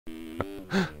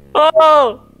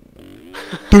Oh!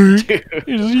 Dude.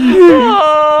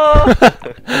 Oh!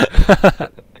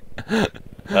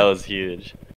 That was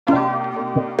huge.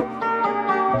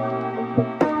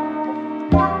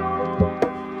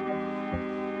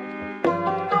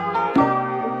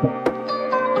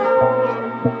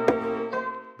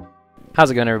 How's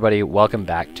it going, everybody? Welcome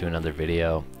back to another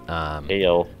video. Hey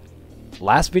yo.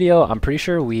 Last video, I'm pretty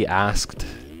sure we asked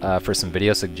for some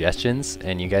video suggestions,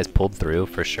 and you guys pulled through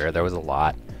for sure. There was a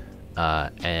lot.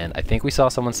 And I think we saw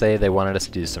someone say they wanted us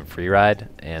to do some free ride,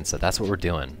 and so that's what we're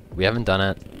doing. We haven't done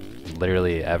it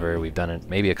literally ever. We've done it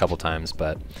maybe a couple times,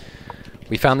 but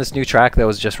we found this new track that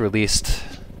was just released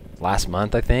last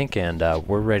month, I think, and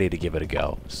we're ready to give it a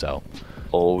go. So,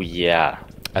 Oh yeah.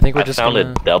 I think we're I just found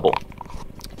gonna... a double.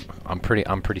 I'm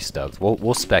pretty stoked.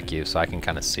 We'll spec you so I can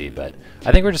kind of see, but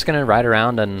I think we're just gonna ride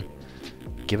around and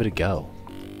give it a go.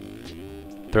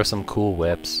 Throw some cool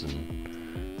whips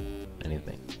and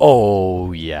anything.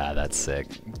 Oh yeah, that's sick.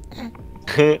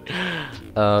 Like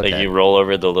Okay. you roll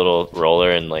over the little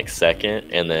roller in like second,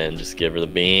 and then just give her the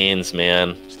beans,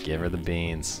 man. Just give her the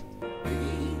beans.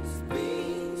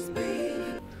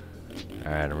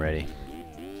 All right, I'm ready.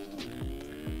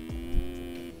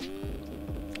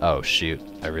 Oh shoot,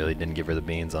 I really didn't give her the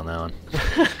beans on that one.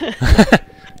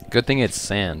 Good thing it's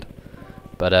sand.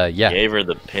 But yeah. Gave her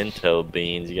the pinto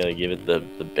beans. You gotta give it the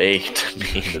baked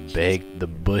beans. The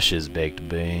Bush's baked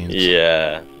beans.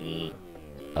 Yeah.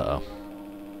 Uh-oh.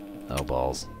 Oh,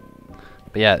 balls.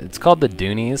 But yeah, it's called the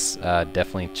Doonies.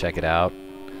 Definitely check it out.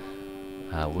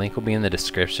 Link will be in the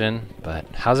description. But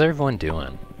how's everyone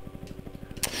doing?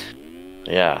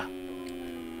 Yeah.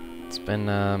 It's been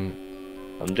I'm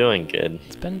doing good.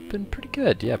 it's been pretty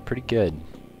good. Yeah, pretty good.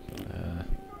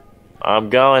 I'm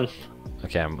going.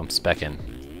 Okay, I'm specking.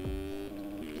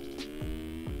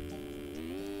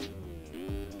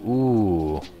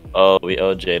 Ooh, Oh, we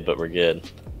OJ'd, but we're good.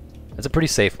 that's a pretty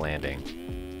safe landing.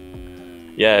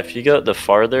 Yeah, if you go the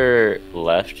farther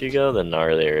left you go, the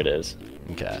gnarlier it is.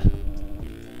 Okay.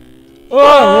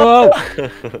 Whoa!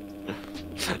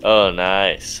 Oh,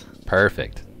 nice.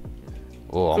 Perfect.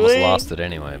 Oh, almost Clean. lost it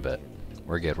anyway, but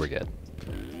we're good. We're good.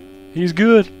 He's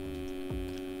good.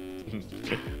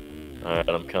 Alright,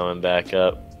 I'm coming back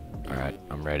up. All right,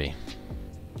 I'm ready.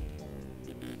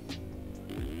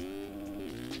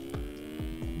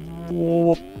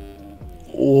 Whoa.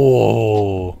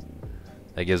 Whoa.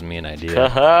 That gives me an idea.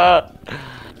 Haha!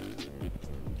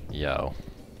 Yo,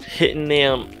 Hitting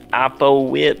them Oppo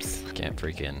whips. can't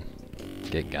freaking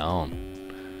get gone.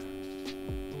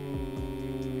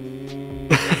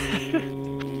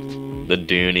 The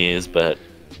Doonies, but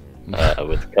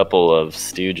with a couple of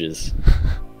stooges,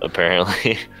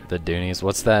 apparently. The Doonies.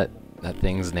 What's that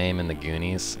thing's name in the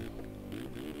Goonies?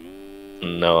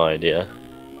 No idea.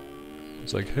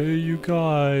 It's like, hey, you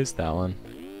guys. That one.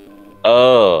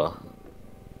 Oh.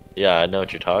 Yeah, I know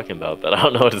what you're talking about, but I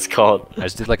don't know what it's called. I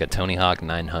just did like a Tony Hawk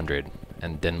 900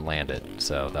 and didn't land it,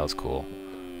 so that was cool.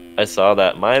 I saw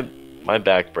that. My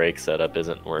back brake setup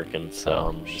isn't working, so Oh,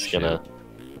 I'm just shoot. gonna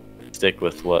stick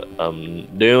with what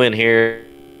I'm doing here.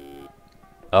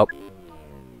 Oh.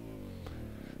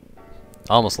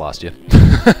 Almost lost you.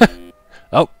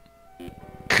 Oh.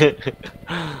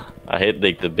 I hit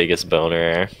like the biggest boner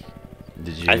air.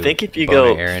 Did you? I think if you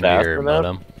bone go air into fast your enough-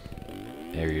 modem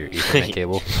or your Ethernet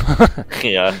cable.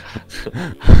 Yeah.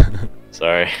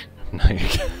 Sorry. No, you're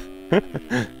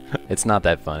good. It's not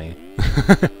that funny.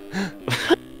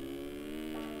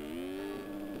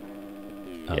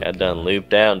 Yeah, I done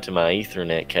looped out into my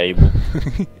Ethernet cable.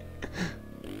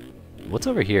 What's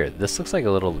over here? This looks like a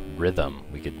little rhythm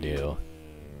we could do.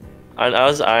 I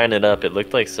was eyeing it up. It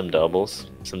looked like some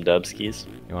doubles, some dubskis.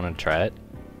 You want to try it?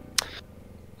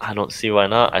 I don't see why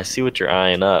not. I see what you're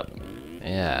eyeing up.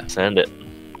 Yeah. Send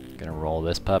it. Gonna roll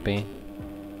this puppy.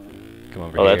 Come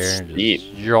over Oh, here. that's and just steep.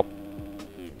 yop.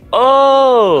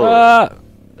 Oh! Ah!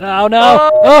 Oh no!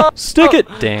 Oh, stick it!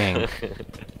 Dang.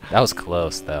 That was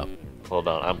close though. Hold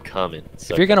on, I'm coming.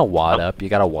 So If you're gonna wad up, you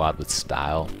gotta wad with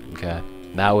style. Okay.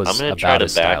 That was I'm gonna try about to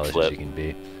as stylish as backflip. you can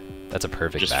be. That's a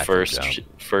perfect just backflip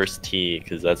jump. first tee,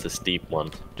 because that's a steep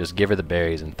one. Just give her the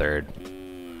berries in third.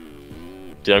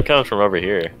 Dude, I'm coming from over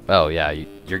here. Oh yeah,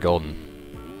 you're golden.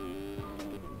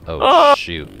 Oh, Oh!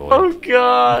 shoot, boy. Oh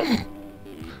god!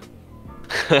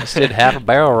 Just did half a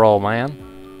barrel roll, man.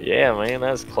 Yeah, man,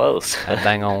 that's close. That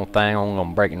dang old thing, I'm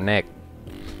gonna break your neck.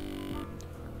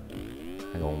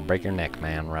 I'm gonna break your neck,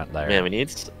 man, right there. Man, we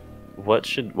need. What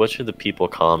should the people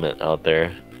comment out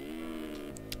there?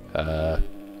 I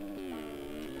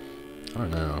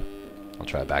don't know. I'll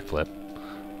try a backflip.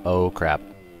 Oh crap.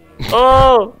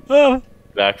 Oh! Ah,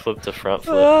 Backflip to front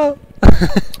flip. ah.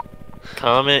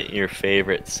 comment your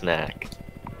favorite snack.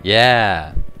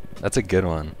 Yeah, that's a good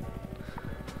one.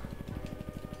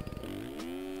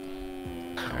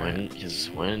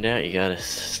 When in doubt, you gotta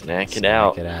snack it Snack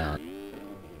out. it out.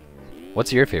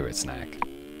 What's your favorite snack?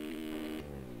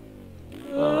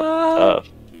 Tough.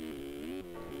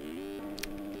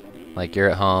 Like you're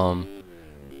at home.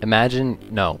 Imagine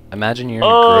you're in a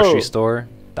Oh! grocery store.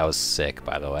 That was sick,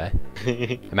 by the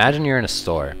way. Imagine you're in a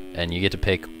store and you get to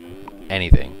pick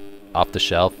anything off the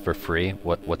shelf for free.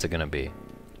 What's it gonna be?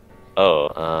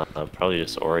 Probably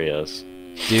just Oreos.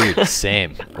 Dude,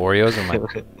 same. Oreos are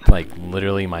my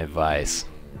literally my vice.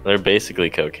 They're basically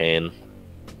cocaine.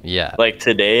 Yeah. Like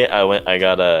today, I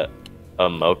got a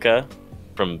mocha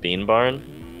from Bean Barn,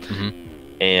 Mhm.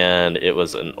 and it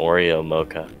was an Oreo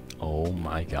mocha. Oh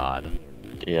my god.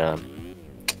 Yeah,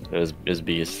 it was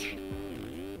beast.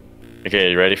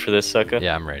 Okay, you ready for this, sucker?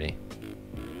 Yeah, I'm ready.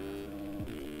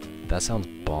 That sounds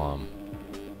bomb.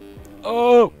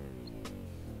 Oh!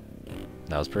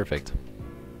 That was perfect.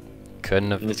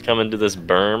 Couldn't have... It's coming to this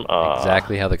berm. Aw.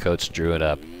 Exactly how the coach drew it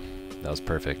up. That was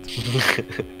perfect.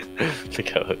 The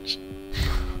coach.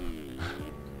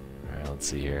 Alright, let's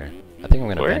see here. I think I'm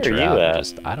gonna Where venture are you out and at?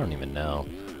 just... I don't even know.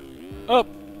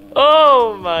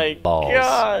 Oh my Balls.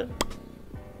 god!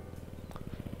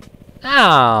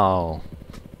 Ow!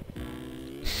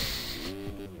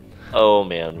 Oh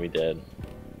man, we did.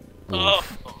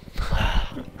 Oof.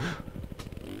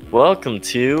 Welcome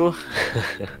to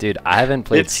Dude, I haven't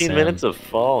played 15 Sim. minutes of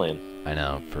falling. I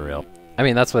know, for real. I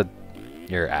mean, that's what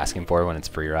you're asking for when it's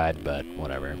free ride, but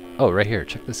whatever. Oh, right here,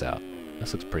 check this out.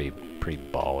 This looks pretty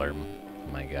baller,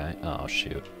 my guy. Oh,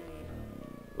 shoot.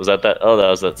 Was that? Oh, that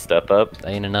was that step up.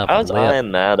 Ain't enough. I was layup.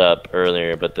 eyeing that up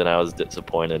earlier, but then I was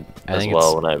disappointed I as think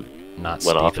well it's when I Not went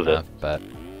steep off of it. enough, but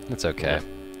it's okay.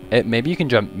 Maybe you can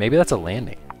jump. Maybe that's a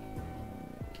landing.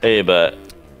 Hey, but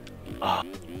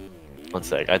one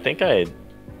sec. I think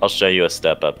I'll show you a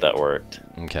step up that worked.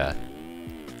 Okay.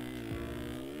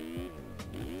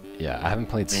 Yeah, I haven't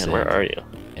played Man, Sim where are you?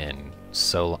 in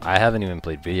so I haven't even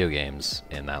played video games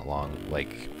in that long.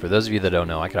 Like, for those of you that don't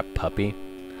know, I got a puppy,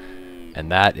 and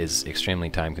that is extremely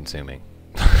time consuming.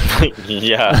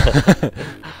 Yeah.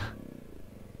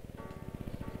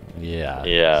 Yeah.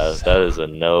 Yeah, that is a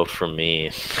no from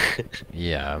me.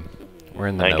 Yeah. We're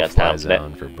in the I ain't got no-fly time for that.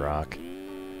 zone for Brock.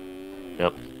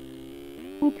 Yep.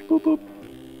 Boop, boop, boop.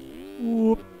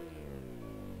 Whoop.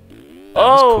 That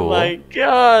was Oh cool. my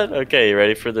god! Okay, you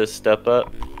ready for this step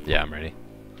up? Yeah, I'm ready.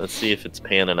 Let's see if it's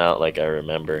panning out like I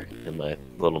remember in my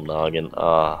little noggin.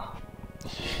 Ah,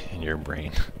 In your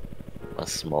brain. a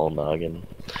small noggin.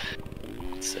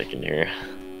 Second here.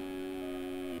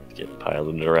 Get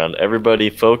piloted around. Everybody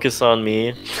focus on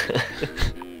me.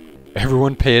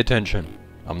 Everyone pay attention.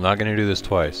 I'm not gonna do this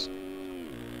twice.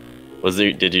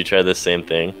 Did you try the same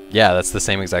thing? Yeah, that's the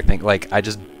same exact thing. Like, I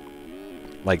just,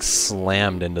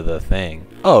 slammed into the thing.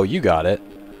 Oh, you got it.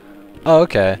 Oh,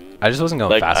 okay. I just wasn't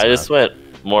going fast I enough. just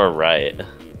went more right.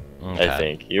 Okay. I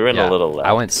think you went Yeah, a little left.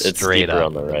 I went It's straight steeper up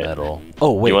on the the right. middle.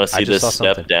 Oh, wait. You want to I see just this saw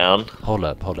step something. down? Hold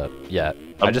up. Yeah.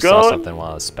 I I'm just saw going. something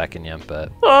while I was specking you,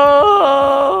 but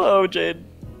Oh, Jade.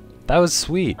 that was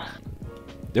sweet.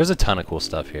 There's a ton of cool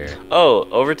stuff here. Oh,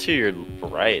 over to your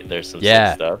right. There's some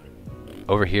Yeah. sick stuff.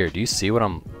 Over here, do you see what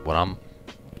I'm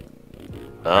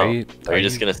Oh, Are are you- you, are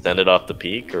just you- gonna send it off the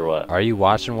peak or what? Are you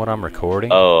watching what I'm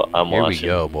recording? Oh, I'm Here watching. we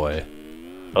go, boy.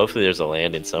 Hopefully, there's a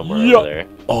landing somewhere Yup. over there.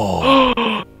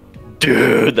 Oh.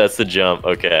 Dude, that's the jump.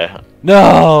 Okay,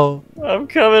 No. I'm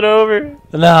coming over.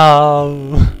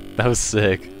 No. That was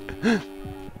sick.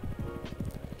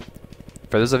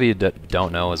 For those of you that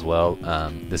don't know as well,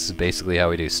 this is basically how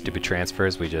we do stupid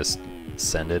transfers. We just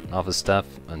send it off of stuff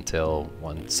until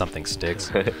when something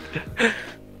sticks.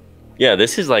 Yeah,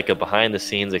 this is like a behind the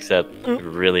scenes, except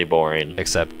really boring.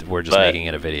 Except we're just But- making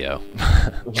it a video.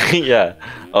 Yeah.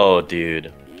 Oh,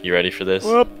 dude, you ready for this?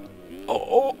 Oh,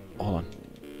 hold on.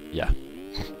 Yeah.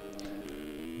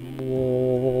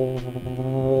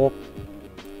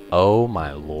 Oh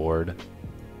my lord.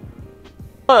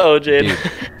 Oh, Jade.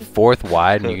 Dude, fourth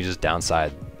wide and you can just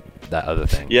downside that other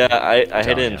thing. Yeah, I hit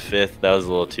telling it in ya. fifth. That was a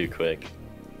little too quick.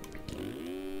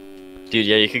 Dude,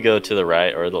 yeah, you could go to the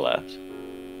right or the left.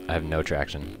 I have no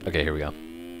traction. Okay, here we go.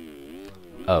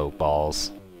 Oh,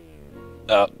 balls.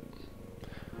 Oh.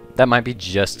 That might be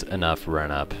just enough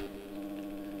run up.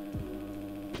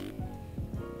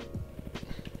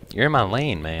 You're in my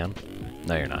lane, man.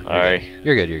 No, you're not. You're Alright. good.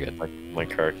 You're good, you're good. My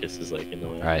carcass is like in the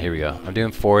way. Alright, here we go. I'm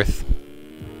doing fourth.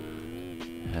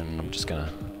 And I'm just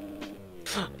gonna...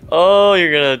 Oh,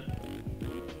 you're gonna.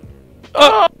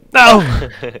 Oh! No!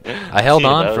 I held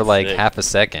Dude, on that for was like sick. half a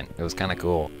second. It was kind of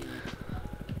cool.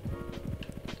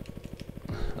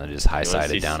 And then just high You wanna sided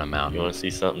see down a You mountain. want to see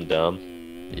something dumb?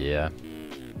 Yeah.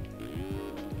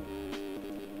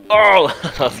 Oh!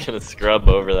 I was gonna scrub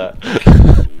over that.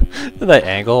 That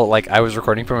angle, like I was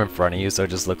recording from in front of you, so it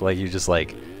just looked like you just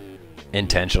like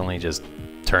intentionally just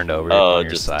turned over Oh, on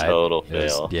your just side. total It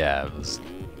was- fail. yeah, it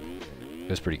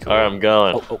was pretty cool. Alright, I'm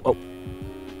going. Oh.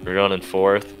 We're going in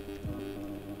fourth.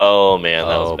 Oh man,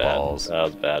 that Oh, was bad. balls. That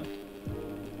was bad.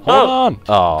 Hold Oh! on.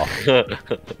 Oh,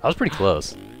 I was pretty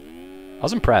close. I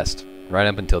was impressed right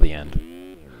up until the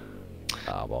end.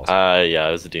 Ah, balls. Yeah,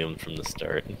 I was doomed from the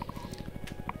start.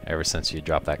 Ever since you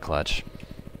dropped that clutch,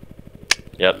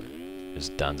 Yep.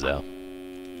 just donezo.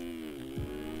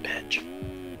 Bitch.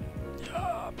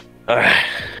 Alright.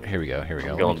 Here we go. I'm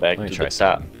Let going me- back let me to try the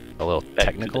top. something. A little to the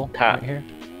technical top. right here.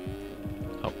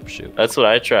 Oh shoot. That's what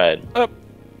I tried. Up.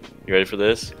 You ready for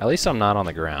this? At least I'm not on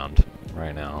the ground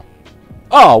right now.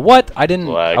 Oh, what? I didn't.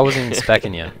 Lag. I wasn't even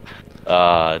specking you.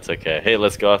 It's okay. Hey,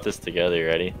 let's go off this together. You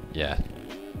ready? Yeah.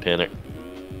 Pin it.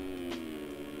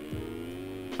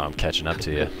 I'm catching up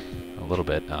to you a little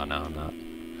bit. Oh no, I'm not.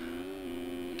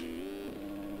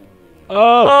 Oh.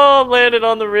 Oh, I'm landed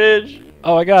on the ridge.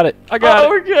 Oh, I got it. I got it.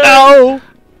 We're good. No.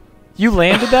 You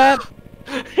landed that?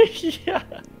 Yeah.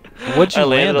 What'd you I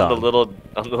landed land on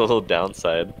on? the little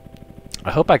downside.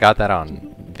 I hope I got that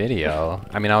on video.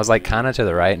 I mean, I was like kind of to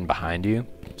the right and behind you,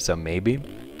 so maybe.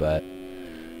 But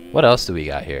what else do we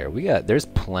got here? There's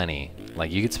plenty.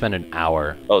 Like you could spend an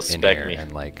hour Oh, in spec here me.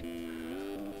 and like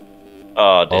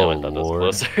Oh damn! Oh, I thought that Lord.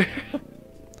 was closer.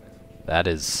 that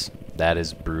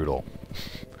is brutal.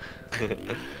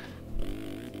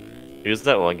 Who's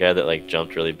that one guy that like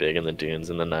jumped really big in the dunes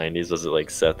in the '90s? Was it like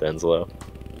Seth Enslow?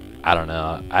 I don't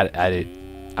know. I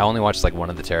only watched like one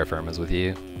of the Terra Firmas with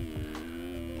you.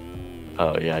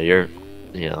 Oh yeah, you're,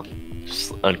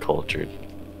 just uncultured.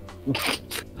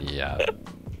 Yeah.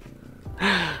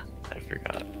 I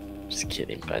forgot. Just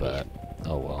kidding, buddy. But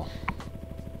oh well.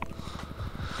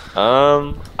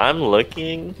 I'm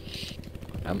looking.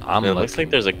 I'm It looks like looking.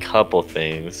 there's a couple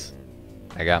things.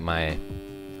 I got my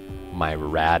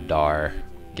radar.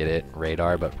 Get it?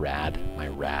 Radar, but rad. My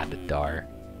radar.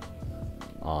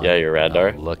 On. Yeah, your radar?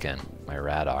 I'm looking. My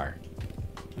radar.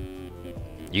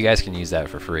 You guys can use that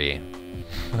for free.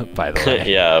 By the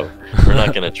way. Yeah, we're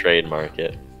not gonna trademark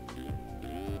it.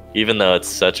 Even though it's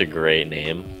such a great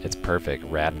name. It's perfect.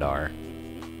 Radar.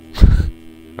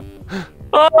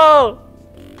 Oh!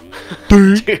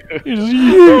 Dude.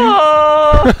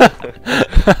 Oh!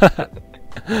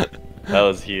 That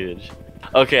was huge.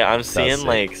 Okay, I'm seeing sick.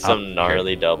 like some Here.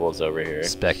 gnarly doubles over here.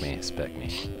 Spec me.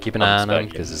 Keep an I'm eye on them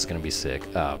specking. because it's gonna be sick.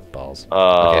 Oh, balls.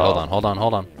 Oh. Okay, hold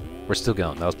on. We're still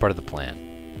going. That was part of the plan.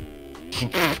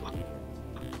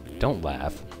 Don't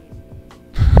laugh.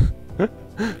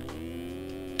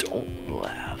 Don't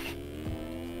laugh.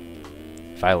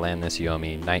 If I land this, you owe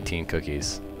me 19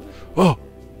 cookies. Oh,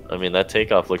 I mean, that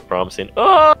takeoff looked promising.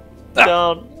 Oh!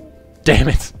 Down. damn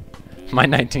it! My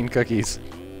 19 cookies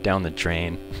down the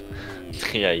drain.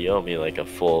 Yeah, you owe me like a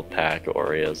full pack of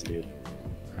Oreos, dude.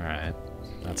 Alright,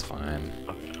 that's fine.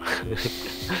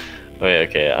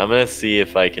 Okay, I'm gonna see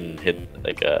if I can hit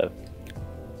like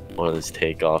one of these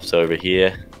takeoffs over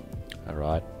here.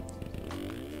 Alright.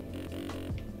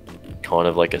 Kind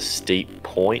of like a steep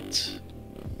point.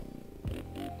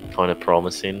 Kind of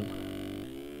promising.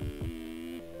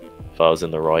 If I was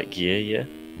in the right gear, yeah.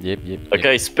 Yep.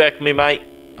 Okay, spec me, mate.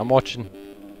 I'm watching.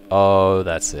 Oh,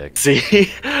 that's sick.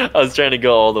 See? I was trying to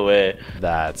go all the way.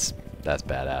 That's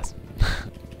badass.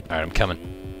 Alright, I'm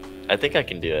coming. I think I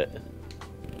can do it.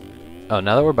 Oh,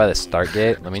 now that we're by the start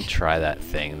gate, let me try that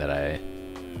thing that I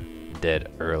did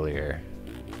earlier.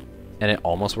 And it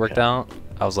almost worked Okay. out.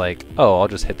 I was like, oh, I'll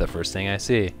just hit the first thing I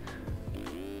see.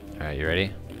 Alright, you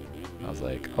ready? I was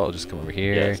like, oh, I'll just come over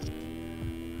here. Yes.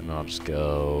 And then I'll just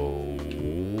go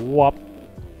whop.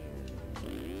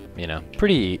 You know,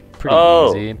 pretty Oh.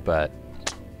 easy, but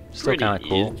still Pretty kind of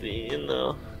cool. easy, you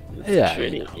know. It's Yeah,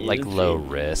 pretty you know, like easy. low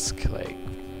risk, like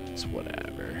it's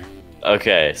whatever.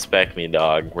 Okay, spec me,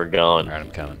 dog. We're going. Alright,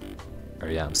 I'm coming. Or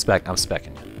yeah, I'm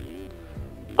specking you.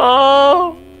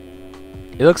 Oh!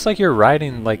 It looks like you're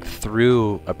riding like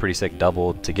through a pretty sick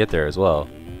double to get there as well.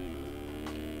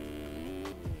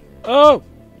 Oh!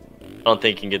 I don't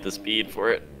think you can get the speed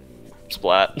for it.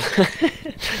 Splat.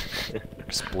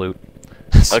 Sploot.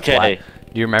 Okay. Splat.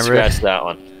 Do you remember? Scratch that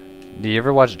one. Do you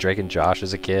ever watch Drake and Josh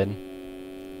as a kid?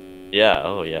 Yeah,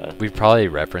 oh yeah. We've probably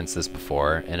referenced this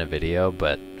before in a video,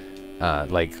 but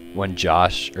like when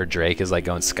Josh or Drake is like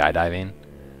going skydiving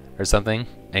or something,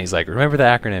 and he's like, remember the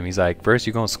acronym? He's like, first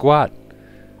you gonna squat,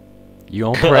 you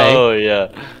gonna pray, Oh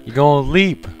yeah. you gonna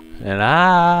leap,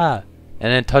 and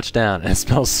then touchdown, and it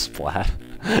spells splat.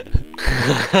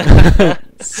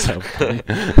 So funny.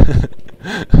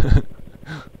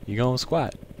 You gonna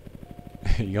squat?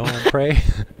 You gonna pray?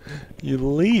 You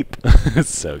leap. It's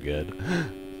so good.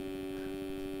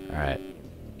 All right.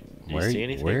 Do you see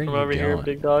anything from you over here, going?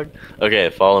 big dog? Okay,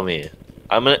 follow me.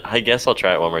 I guess I'll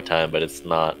try it one more time, but it's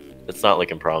not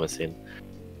looking promising.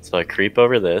 So I creep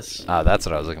over this. Ah, that's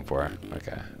what I was looking for.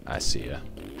 Okay, I see ya.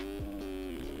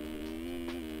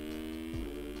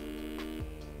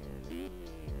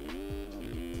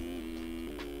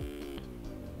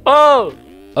 Oh!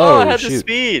 Oh, I had the shoot.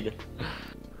 speed.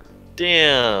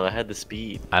 Damn, I had the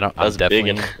speed. I'm That was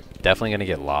big definitely gonna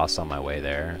get lost on my way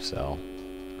there. So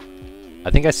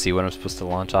I think I see what I'm supposed to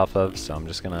launch off of. So I'm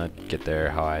just gonna get there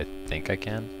how I think I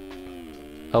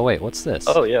can. Oh wait, what's this?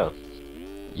 Oh yeah.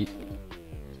 Ye-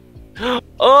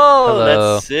 Oh,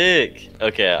 Hello. that's sick.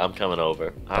 Okay, I'm coming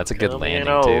over. That's a I'm good coming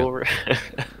landing, too. over.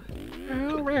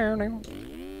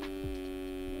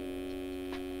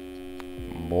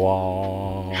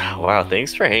 Wow,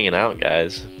 thanks for hanging out,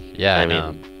 guys. Yeah, I I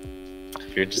know. mean,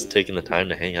 if you're just taking the time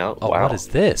to hang out, Oh, wow. what is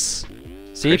this?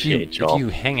 See, Appreciate if y'all. you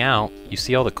hang out, you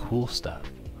see all the cool stuff.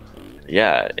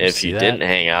 Yeah, if see you that? didn't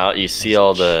hang out, you see That's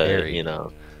all the, cherry. you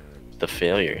know, the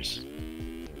failures.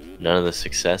 None of the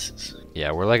successes.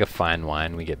 Yeah, we're like a fine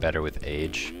wine. We get better with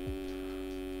age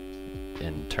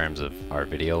in terms of our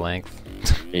video length.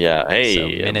 Yeah, hey, So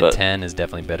minute but 10 is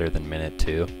definitely better than minute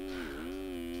 2.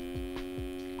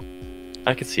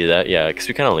 I could see that, yeah, because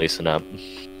we kind of loosen up.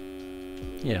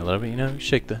 Yeah, a little bit, you know,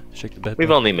 shake the bed.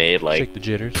 We've only made like shake the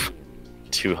jitters.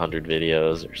 200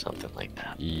 videos or something like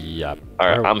that. Yep.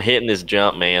 Alright, I'm hitting this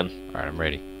jump, man. Alright, I'm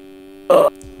ready.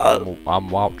 I'm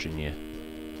watching you.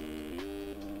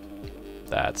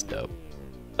 That's dope.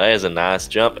 That is a nice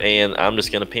jump, and I'm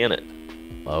just gonna pin it.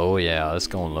 Oh yeah, this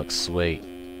gonna look sweet.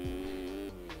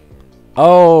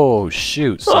 Oh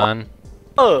shoot, son.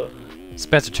 Oh,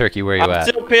 Spencer Turkey, where you I'm at?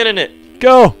 still pinning it.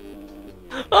 Go!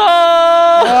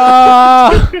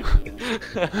 Ah!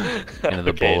 Into the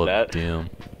Okay, bowl of doom.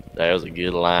 that was a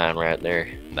good line right there.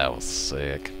 That was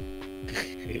sick.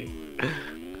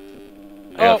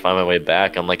 I gotta find my way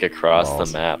back. I'm like across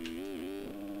Balls. the map.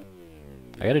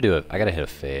 I gotta hit a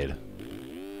fade.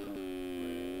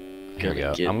 Here we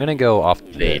go. Get I'm gonna go off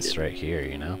this faded. right here,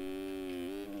 you know?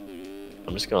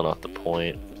 I'm just going off the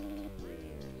point.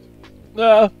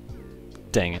 Ah!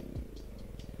 Dang it.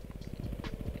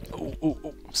 Ooh, ooh,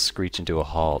 ooh. Screech into a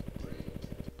halt.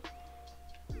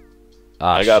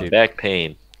 Ah, I got shoot. back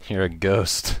pain. You're a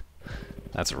ghost.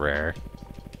 That's rare.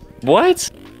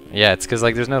 What? Yeah, it's because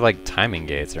like there's no like timing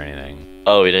gates or anything.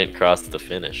 Oh, we didn't cross the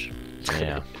finish.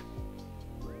 Yeah.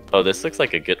 Oh, this looks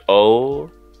like a good.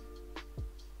 Oh,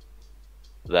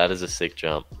 that is a sick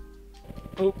jump,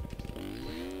 Come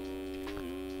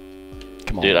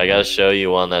on. dude. I gotta show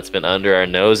you one that's been under our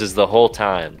noses the whole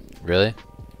time. Really?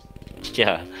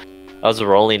 Yeah, I was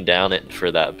rolling down it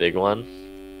for that big one,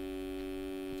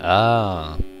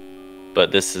 Ah.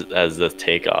 but this is as the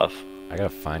takeoff. I gotta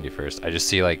find you first. I just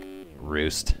see like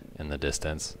roost in the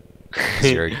distance.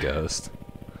 'Cause you're a ghost.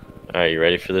 All right, you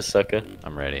ready for this sucker?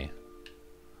 I'm ready.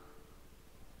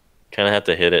 Kind of have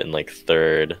to hit it in like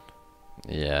third.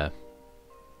 Yeah.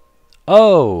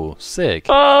 Oh, sick.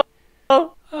 Oh,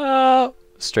 Oh.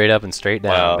 Straight up and straight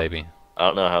down, Wow. baby. I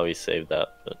don't know how we saved that,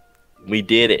 but we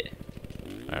did it.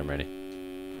 Alright, I'm ready.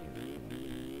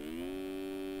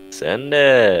 Send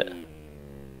it.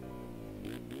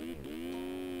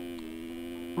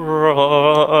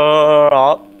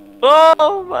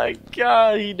 Oh my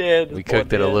god, he did. We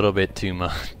cooked it a little bit too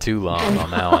long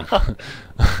on that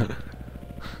one.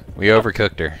 We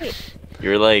overcooked her.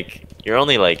 You're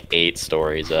only like 8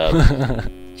 stories up.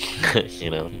 You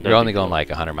know. You're only going like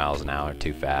 100 miles an hour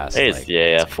too fast. Hey, like,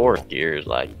 yeah, it's fourth gear is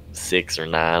like 6 or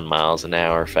 9 miles an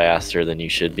hour faster than you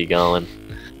should be going.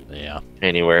 cool. Yeah.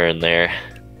 Anywhere in there.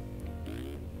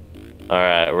 All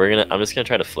right, I'm just gonna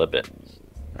try to flip it.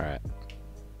 Alright.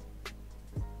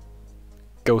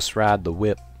 Ghost ride the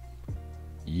whip.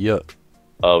 Yup.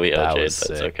 Oh, we That OJ'd. was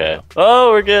That's sick, okay. though.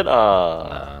 Oh, we're good.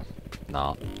 Ah.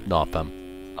 Not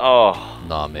them. Oh.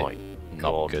 Not me. my Not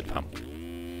God. good, fam.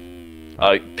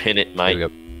 Oh, pin it, Here mate. we go.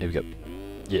 Here we go.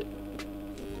 Yeah.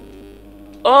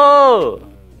 Oh.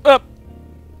 Up.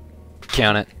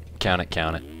 Count it. Count it.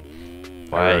 Count it.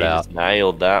 Wow, Fire you it out. just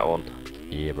nailed that one.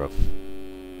 Yeah, bro.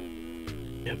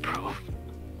 Yeah, bro.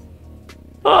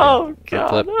 Oh god.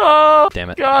 flip. Oh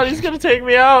Damn it. god, he's gonna take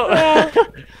me out.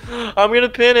 I'm gonna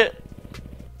pin it.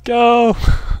 Go.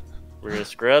 We're gonna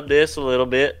scrub this a little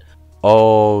bit.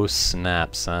 Oh,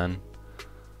 snap, son.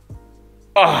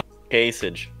 Oh,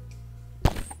 caseage.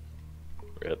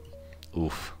 Rip.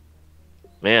 Oof.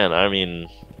 Man, I mean,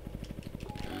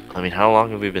 I mean, how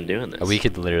long have we been doing this? We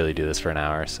could literally do this for an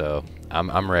hour, so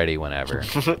I'm ready whenever.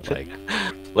 Like,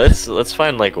 let's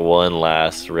find like one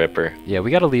last ripper. yeah,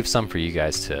 we got to leave some for you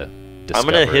guys to discover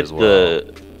I'm gonna hit as well.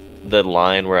 the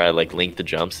line where I like link the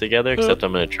jumps together, except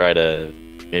I'm gonna try to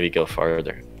maybe go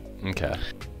farther. Okay.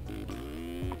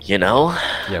 You know?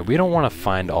 Yeah, we don't want to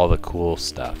find all the cool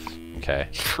stuff. Okay.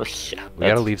 Yeah. We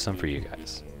got to leave some for you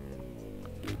guys.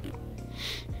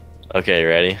 Okay,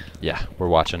 ready? Yeah, we're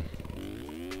watching.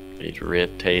 Eat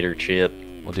tater chip.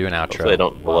 We'll do an outro. Hopefully I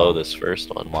don't blow while- this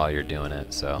first one. while you're doing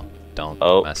it, so don't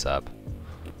Oh. mess up.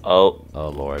 Oh, Oh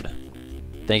lord.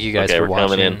 Thank you guys Okay, for we're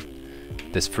coming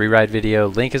watching this free ride video.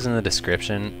 Link is in the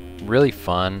description. Really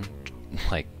fun,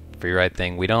 like free ride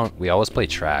thing. We always play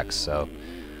tracks, so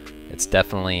it's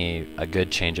definitely a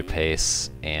good change of pace,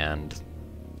 and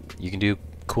you can do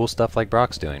cool stuff like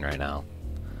Brock's doing right now.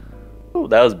 ooh,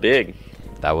 that was big.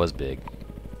 That was big.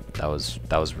 That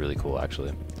was really cool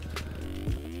actually.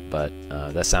 But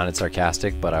that sounded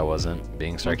sarcastic, but I wasn't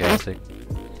being sarcastic.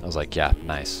 I was like, yeah,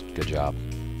 nice, good job.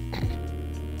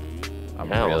 I'm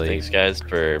Yeah, well, really, thanks guys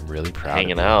for really proud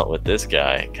hanging of you. out with this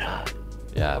guy. God,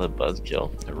 Yeah, what a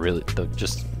buzzkill.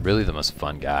 just really the most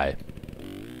fun guy.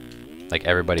 Like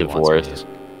everybody wants Divorced.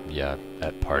 me. Yeah,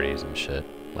 at parties and shit.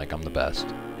 Like I'm the best,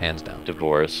 hands down.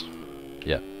 Divorce.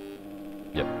 Yep.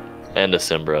 Yep. And a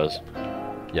Simbros.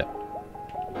 Yep.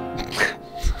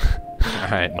 All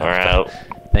right. All right.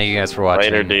 Thank you guys for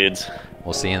watching. Later, dudes.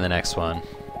 We'll see you in the next one.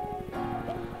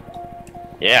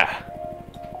 Yeah.